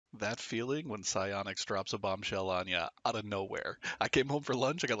that feeling when Psyonix drops a bombshell on you out of nowhere. I came home for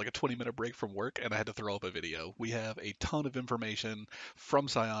lunch, I got like a 20-minute break from work, and I had to throw up a video. We have a ton of information from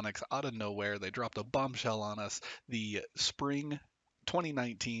Psyonix out of nowhere. They dropped a bombshell on us. The spring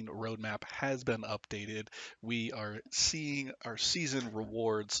 2019 roadmap has been updated. We are seeing our season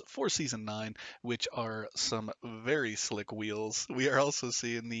rewards for season 9, which are some very slick wheels. We are also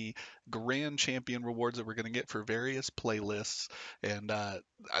seeing the grand champion rewards that we're going to get for various playlists. And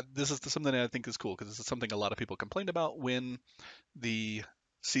this is something that I think is cool because this is something a lot of people complained about when the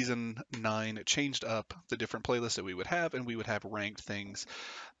season 9 changed up the different playlists that we would have, and we would have ranked things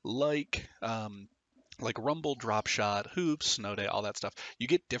like like Rumble, Drop Shot, Hoops, Snow Day, all that stuff. You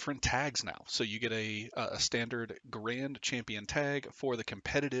get different tags now. So you get a standard Grand Champion tag for the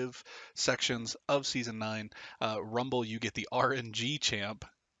competitive sections of Season 9. Rumble, you get the RNG Champ.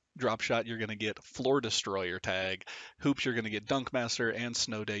 Drop Shot, you're going to get Floor Destroyer tag. Hoops, you're going to get Dunk Master, and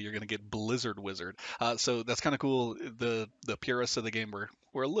Snow Day, you're going to get Blizzard Wizard. So that's kind of cool. The purists of the game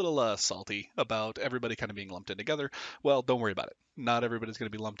were a little salty about everybody kind of being lumped in together. Well, don't worry about it. Not everybody's going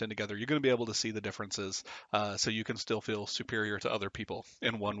to be lumped in together. You're going to be able to see the differences, so you can still feel superior to other people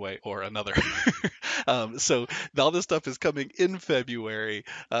in one way or another. So all this stuff is coming in February.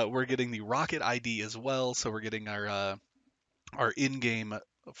 We're getting the Rocket ID as well, so we're getting our in-game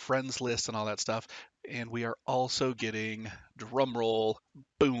friends list and all that stuff. And we are also getting, drumroll,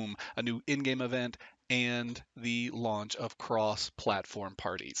 boom, a new in-game event and the launch of cross-platform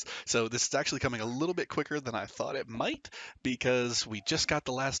parties. So this is actually coming a little bit quicker than I thought it might because we just got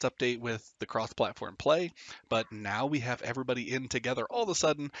the last update with the cross-platform play, but now we have everybody in together all of a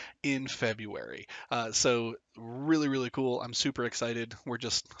sudden in February. So really, really cool. I'm super excited. We're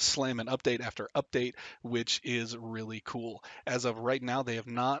just slamming update after update, which is really cool. As of right now, they have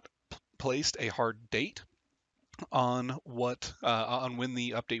not placed a hard date on when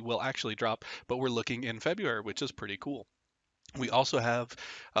the update will actually drop, but we're looking in February, which is pretty cool. We also have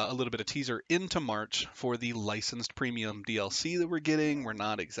a little bit of teaser into March for the licensed premium DLC that we're getting. We're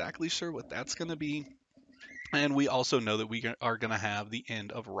not exactly sure what that's going to be. And we also know that we are going to have the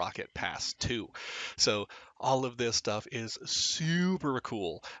end of Rocket Pass 2. So all of this stuff is super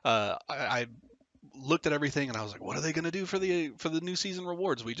cool. I looked at everything and I was like, what are they going to do for the new season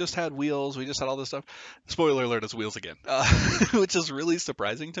rewards? We just had wheels, we just had all this stuff. Spoiler alert, it's wheels again, which is really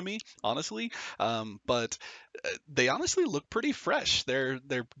surprising to me, honestly. But they honestly look pretty fresh. They're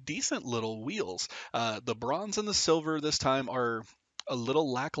decent little wheels. The bronze and the silver this time are a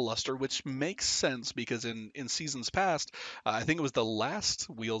little lackluster, which makes sense because in seasons past, I think it was the last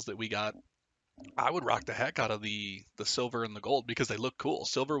wheels that we got, I would rock the heck out of the silver and the gold because they look cool.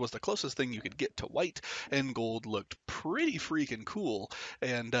 Silver was the closest thing you could get to white, and gold looked pretty freaking cool.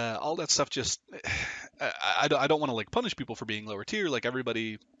 And all that stuff just, I don't want to like punish people for being lower tier. Like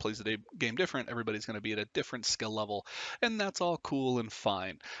everybody plays the game different. Everybody's going to be at a different skill level, and that's all cool and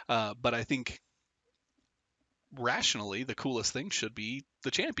fine. But I think rationally, the coolest thing should be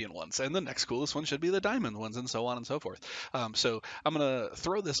the champion ones, and the next coolest one should be the diamond ones, and so on and so forth. So I'm gonna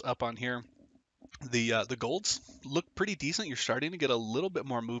throw this up on here. The golds look pretty decent. You're starting to get a little bit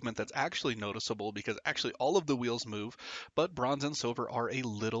more movement that's actually noticeable because actually all of the wheels move, but bronze and silver are a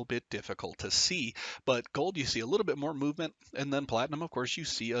little bit difficult to see. But gold, you see a little bit more movement, and then platinum, of course, you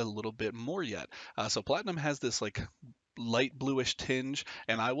see a little bit more yet. So platinum has this like light bluish tinge,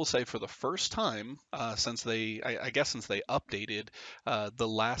 and I will say for the first time since I guess since they updated the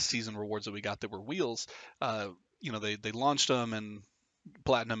last season rewards that we got that were wheels, they launched them, and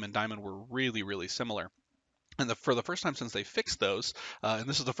platinum and diamond were really, really similar. And for the first time since they fixed those, and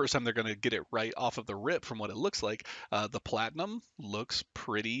this is the first time they're going to get it right off of the rip from what it looks like, the platinum looks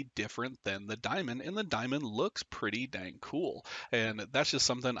pretty different than the diamond, and the diamond looks pretty dang cool. And that's just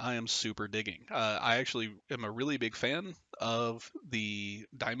something I am super digging. I actually am a really big fan of the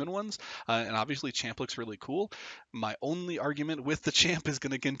diamond ones, and obviously champ looks really cool. My only argument with the champ is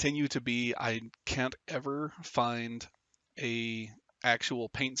going to continue to be I can't ever find a actual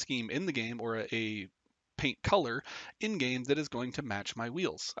paint scheme in the game or a paint color in game that is going to match my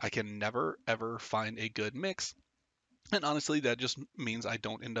wheels. I can never ever find a good mix. And honestly, that just means I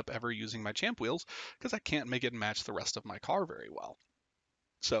don't end up ever using my champ wheels because I can't make it match the rest of my car very well.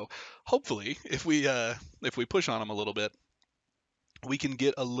 So hopefully, if we push on them a little bit, we can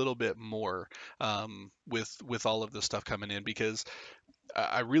get a little bit more with all of this stuff coming in because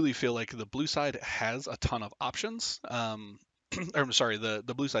I really feel like the blue side has a ton of options. Or I'm sorry,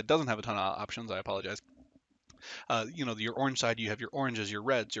 the blue side doesn't have a ton of options. I apologize. Your orange side, you have your oranges, your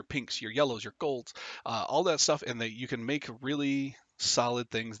reds, your pinks, your yellows, your golds, all that stuff, and that you can make really solid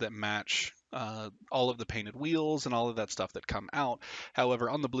things that match all of the painted wheels and all of that stuff that come out. However,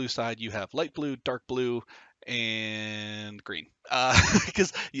 on the blue side, you have light blue, dark blue, and green.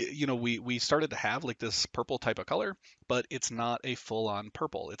 Because we started to have like this purple type of color, but it's not a full-on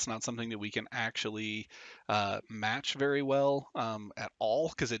purple. It's not something that we can actually match very well at all,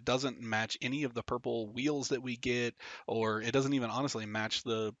 because it doesn't match any of the purple wheels that we get, or it doesn't even honestly match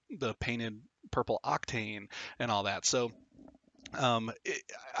the painted purple octane and all that. So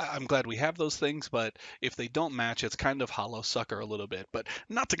I'm glad we have those things, but if they don't match, it's kind of hollow sucker a little bit. But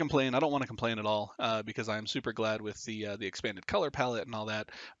not to complain, I don't want to complain at all, because I'm super glad with the expanded color palette and all that.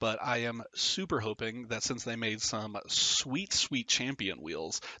 But I am super hoping that since they made some sweet, sweet champion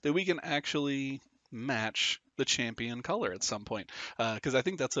wheels, that we can actually match the champion color at some point, because I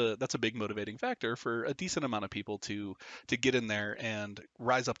think that's a big motivating factor for a decent amount of people to get in there and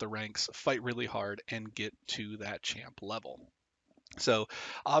rise up the ranks, fight really hard, and get to that champ level. So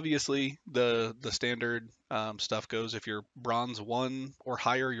obviously the standard stuff goes, if you're bronze 1 or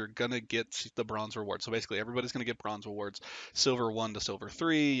higher, you're gonna get the bronze reward. So basically everybody's gonna get bronze rewards. Silver 1 to silver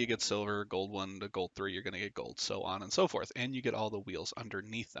 3, you get silver. Gold 1 to gold 3, you're gonna get gold. So on and so forth, and you get all the wheels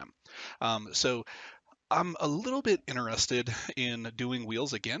underneath them. So I'm a little bit interested in doing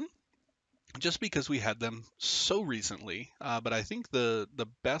wheels again, just because we had them so recently. But I think the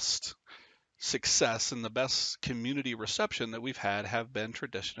best success and the best community reception that we've had have been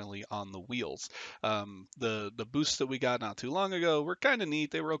traditionally on the wheels. The boosts that we got not too long ago were kind of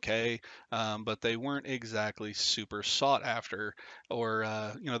neat. They were okay, but they weren't exactly super sought after, or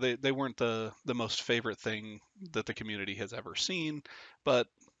they weren't the most favorite thing that the community has ever seen. But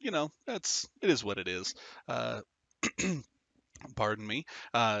it is what it is. Uh, Pardon me.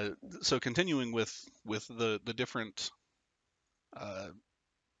 So continuing with uh,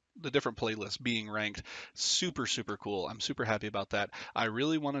 the different playlists being ranked, super super cool. I'm super happy about that. I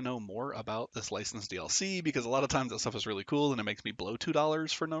really want to know more about this licensed DLC, because a lot of times that stuff is really cool and it makes me blow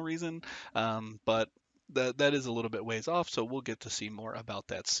 $2 for no reason. But that is a little bit ways off, so we'll get to see more about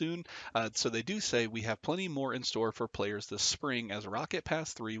that soon. So they do say we have plenty more in store for players this spring, as Rocket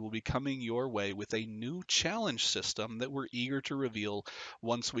Pass 3 will be coming your way with a new challenge system that we're eager to reveal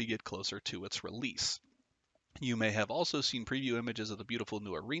once we get closer to its release. You may have also seen preview images of the beautiful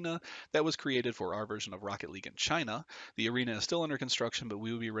new arena that was created for our version of Rocket League in China. The arena is still under construction, but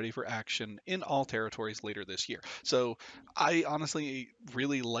we will be ready for action in all territories later this year. So I honestly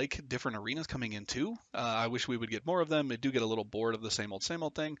really like different arenas coming in too. I wish we would get more of them. I do get a little bored of the same old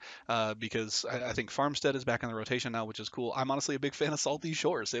thing, because I think Farmstead is back in the rotation now, which is cool. I'm honestly a big fan of Salty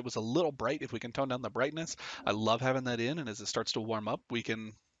Shores. It was a little bright. If we can tone down the brightness, I love having that in. And as it starts to warm up, we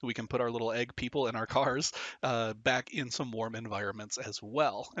can put our little egg people in our cars back in some warm environments as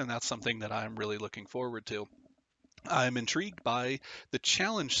well. And that's something that I'm really looking forward to. I'm intrigued by the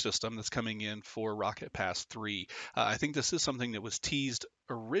challenge system that's coming in for Rocket Pass 3. I think this is something that was teased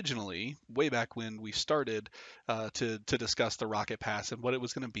originally, way back when we started to discuss the Rocket Pass and what it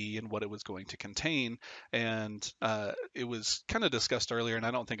was going to be and what it was going to contain. And it was kind of discussed earlier, and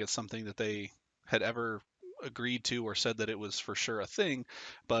I don't think it's something that they had ever agreed to or said that it was for sure a thing,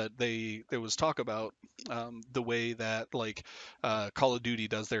 but there was talk about the way that like Call of Duty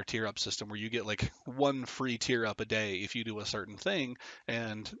does their tier up system, where you get like one free tier up a day if you do a certain thing.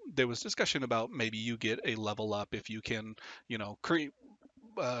 And there was discussion about maybe you get a level up if you can, create.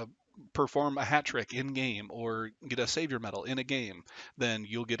 Uh, Perform a hat trick in game or get a savior medal in a game, then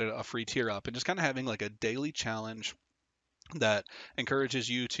you'll get a free tier up. And just kind of having like a daily challenge that encourages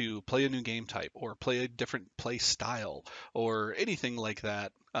you to play a new game type or play a different play style or anything like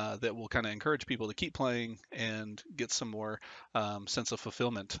that, that will kind of encourage people to keep playing and get some more sense of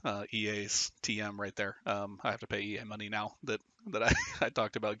fulfillment. EA's TM right there. I have to pay EA money now that I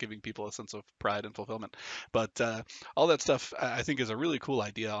talked about giving people a sense of pride and fulfillment. But all that stuff I think is a really cool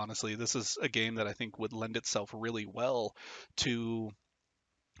idea. Honestly, this is a game that I think would lend itself really well to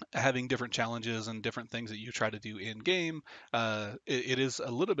having different challenges and different things that you try to do in game. It is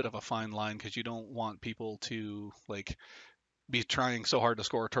a little bit of a fine line, because you don't want people to like be trying so hard to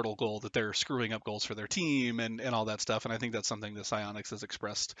score a turtle goal that they're screwing up goals for their team and all that stuff. And I think that's something that Psyonix has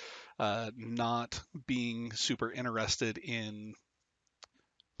expressed, not being super interested in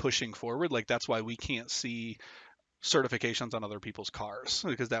pushing forward. Like that's why we can't see certifications on other people's cars,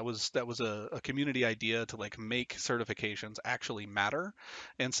 because that was a community idea to like make certifications actually matter,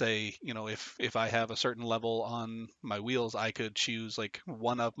 and say, if I have a certain level on my wheels, I could choose like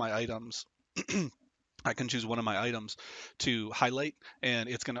one of my items I can choose one of my items to highlight, and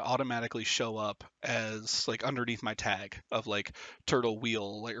it's going to automatically show up as like underneath my tag of like turtle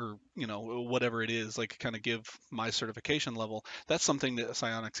wheel, like, or whatever it is, like kind of give my certification level. That's something that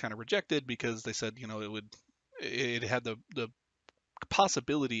Psionics kind of rejected because they said it had the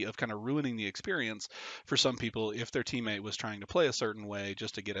possibility of kind of ruining the experience for some people if their teammate was trying to play a certain way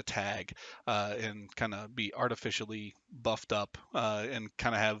just to get a tag, and kind of be artificially buffed up, and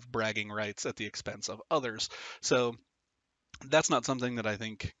kind of have bragging rights at the expense of others. So that's not something that I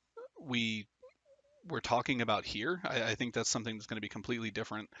think we we're talking about here. I think that's something that's going to be completely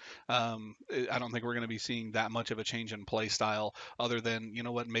different. I don't think we're going to be seeing that much of a change in play style, other than, you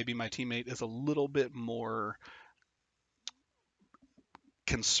know what, maybe my teammate is a little bit more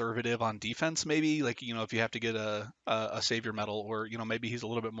conservative on defense, maybe, like, if you have to get a savior medal, or maybe he's a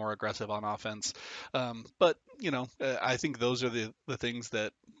little bit more aggressive on offense. But I think those are the things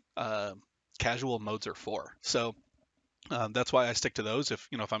that uh, casual modes are for. So that's why I stick to those. If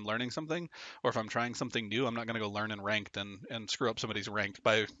I'm learning something, or if I'm trying something new, I'm not going to go learn in ranked and screw up somebody's ranked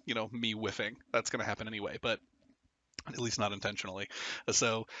by me whiffing. That's going to happen anyway. But at least not intentionally.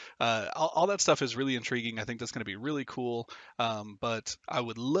 So all that stuff is really intriguing. I think that's going to be really cool. But I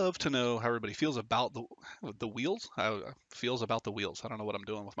would love to know how everybody feels about the wheels. How feels about the wheels. I don't know what I'm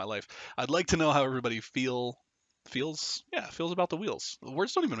doing with my life. I'd like to know how everybody feels about the wheels. The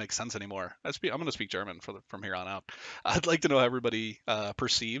words don't even make sense anymore. I'm going to speak German from here on out. I'd like to know how everybody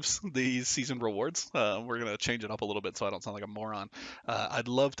perceives these season rewards. We're going to change it up a little bit so I don't sound like a moron. I'd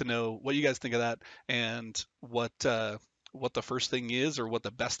love to know what you guys think of that, and what the first thing is, or what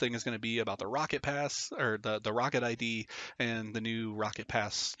the best thing is going to be about the Rocket Pass, or the Rocket ID, and the new Rocket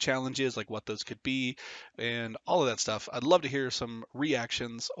Pass challenges, like what those could be, and all of that stuff. I'd love to hear some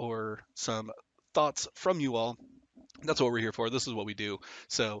reactions or some thoughts from you all. That's what we're here for. This is what we do.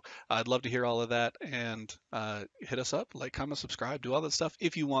 So I'd love to hear all of that, and hit us up, like, comment, subscribe, do all that stuff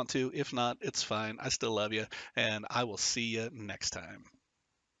if you want to. If not, it's fine. I still love you, and I will see you next time.